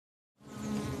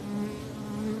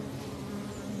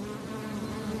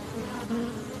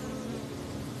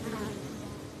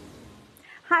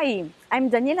Hi, I'm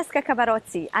Daniela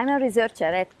Scaccabarozzi. I'm a researcher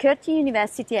at Curtin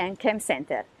University and Chem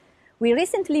Center. We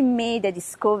recently made a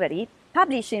discovery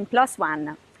published in PLOS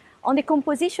ONE on the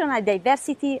compositional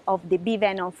diversity of the bee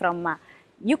venom from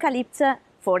eucalypt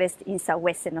forest in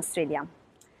Southwestern Australia.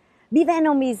 Bee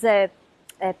venom is a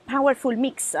powerful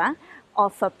mix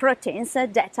of proteins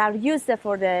that are used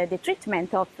for the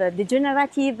treatment of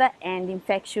degenerative and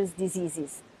infectious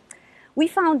diseases. We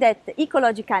found that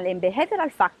ecological and behavioral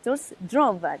factors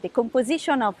drove the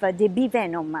composition of the bee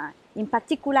venom, in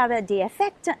particular the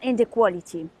effect and the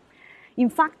quality. In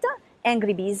fact,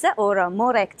 angry bees or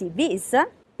more active bees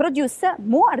produce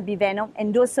more bee venom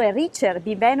and also a richer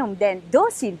bee venom than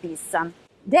docile bees.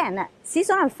 Then,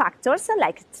 seasonal factors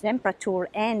like temperature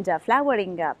and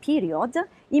flowering period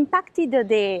impacted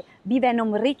the bee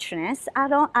venom richness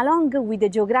along with the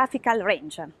geographical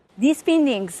range. These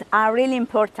findings are really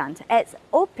important as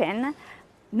open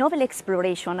novel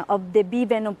exploration of the bee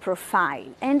venom profile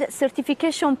and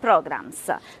certification programs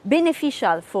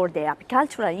beneficial for the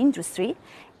apicultural industry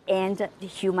and the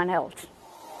human health.